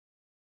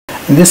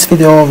In this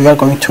video, we are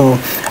going to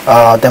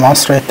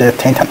demonstrate the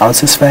Taint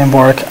Analysis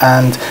framework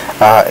and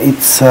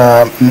its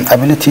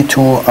ability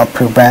to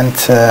prevent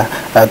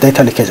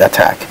data leakage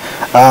attack.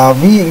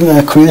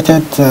 We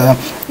created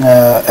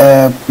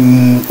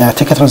a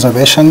ticket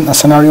reservation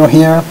scenario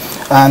here,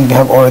 and we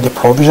have already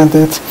provisioned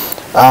it.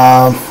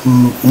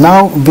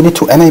 Now we need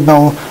to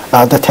enable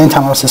the Taint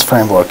Analysis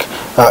framework.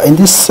 In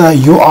this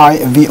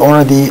UI, we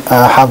already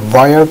have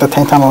wired the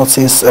Taint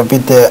Analysis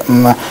with the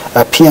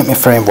PME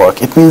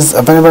framework. It means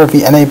whenever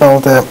we enable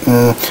the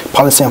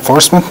policy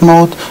enforcement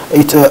mode,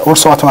 it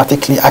also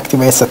automatically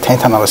activates the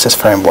Taint Analysis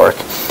framework.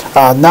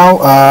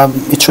 Now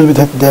it should be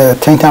the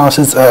Taint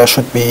Analysis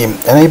should be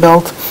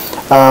enabled.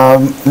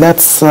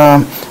 Let's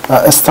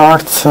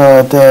start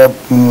the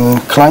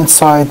client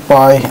side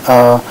by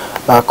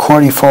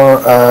query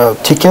for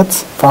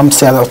tickets from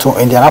Seattle to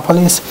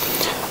Indianapolis.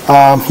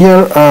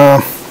 Here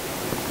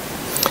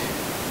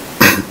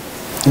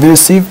we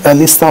receive a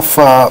list of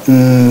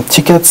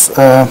tickets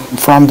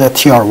from the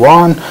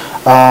TR1,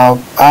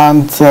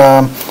 and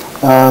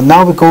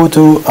now we go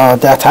to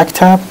the attack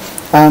tab,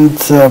 and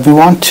we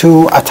want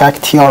to attack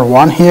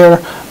TR1 here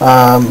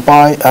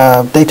by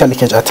data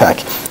leakage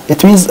attack.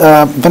 It means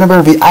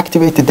whenever we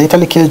activate the data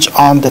leakage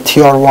on the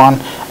TR1,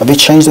 we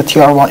change the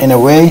TR1 in a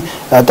way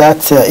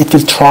that it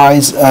will try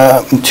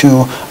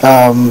to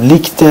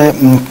leak the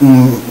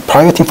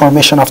private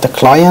information of the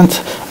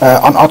client,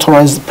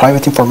 unauthorized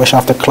private information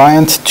of the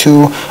client,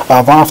 to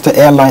one of the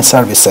airline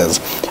services.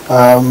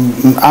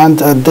 And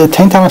the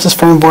Taint Analysis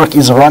framework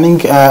is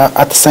running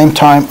at the same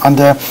time on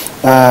the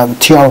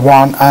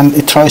TR1, and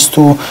it tries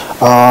to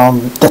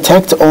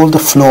detect all the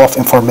flow of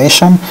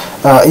information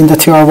in the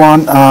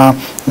TR1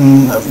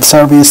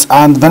 service,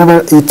 and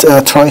whenever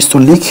it tries to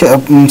leak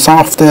some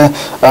of the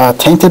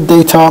tainted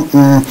data,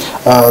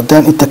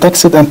 then it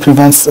detects it and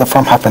prevents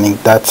from happening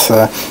that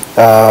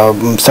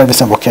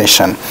service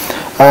invocation.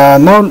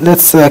 Now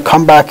let's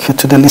come back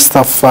to the list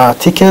of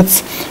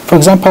tickets. For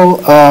example,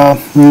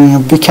 we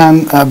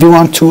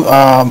want to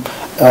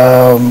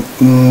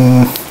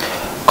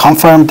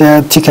confirm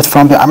the ticket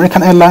from the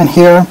American airline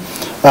here,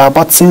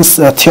 but since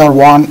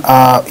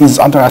TR1 is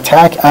under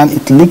attack and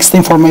it leaks the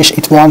information,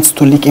 it wants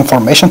to leak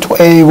information to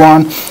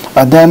AA1,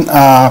 then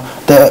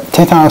the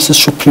Taint Analysis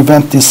should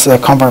prevent this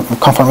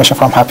confirmation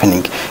from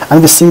happening.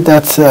 And we see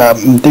that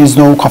there is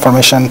no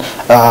confirmation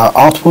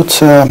output,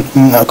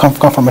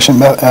 confirmation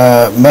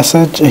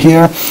message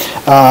here.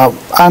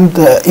 And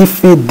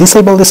if we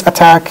disable this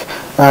attack,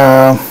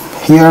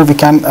 here we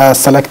can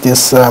select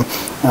this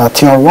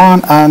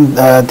TR1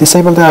 and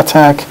disable the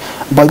attack.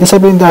 By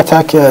disabling the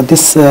attack,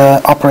 this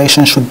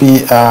operation should be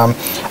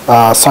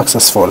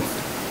successful.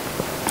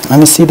 And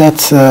we see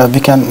that we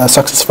can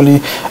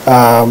successfully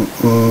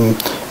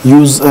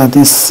use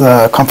this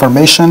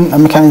confirmation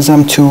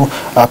mechanism to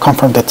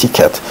confirm the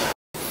ticket.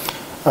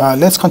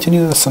 Let's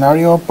continue the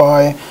scenario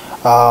by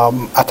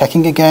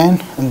attacking again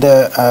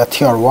the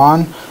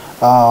TR1.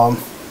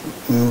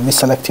 We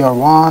select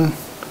TR1.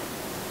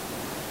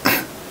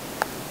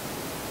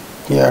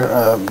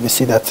 Here we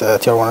see that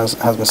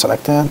TR1 has been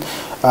selected.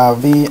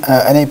 We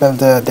enable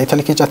the data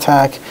leakage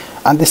attack,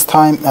 and this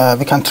time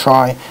we can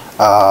try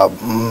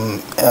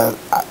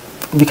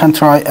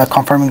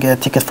confirming a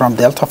ticket from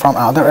Delta from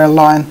another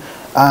airline,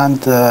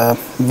 and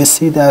we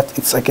see that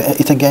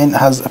it again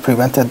has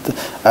prevented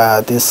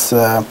this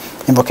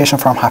invocation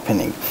from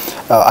happening.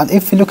 And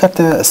if we look at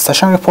the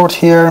session report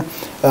here,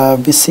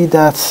 we see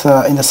that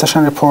in the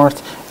session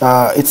report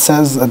it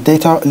says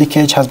data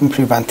leakage has been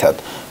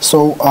prevented.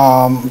 So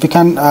we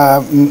can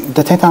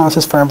the Taint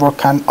Analysis framework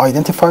can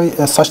identify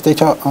such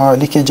data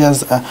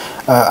leakages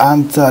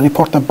and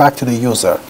report them back to the user.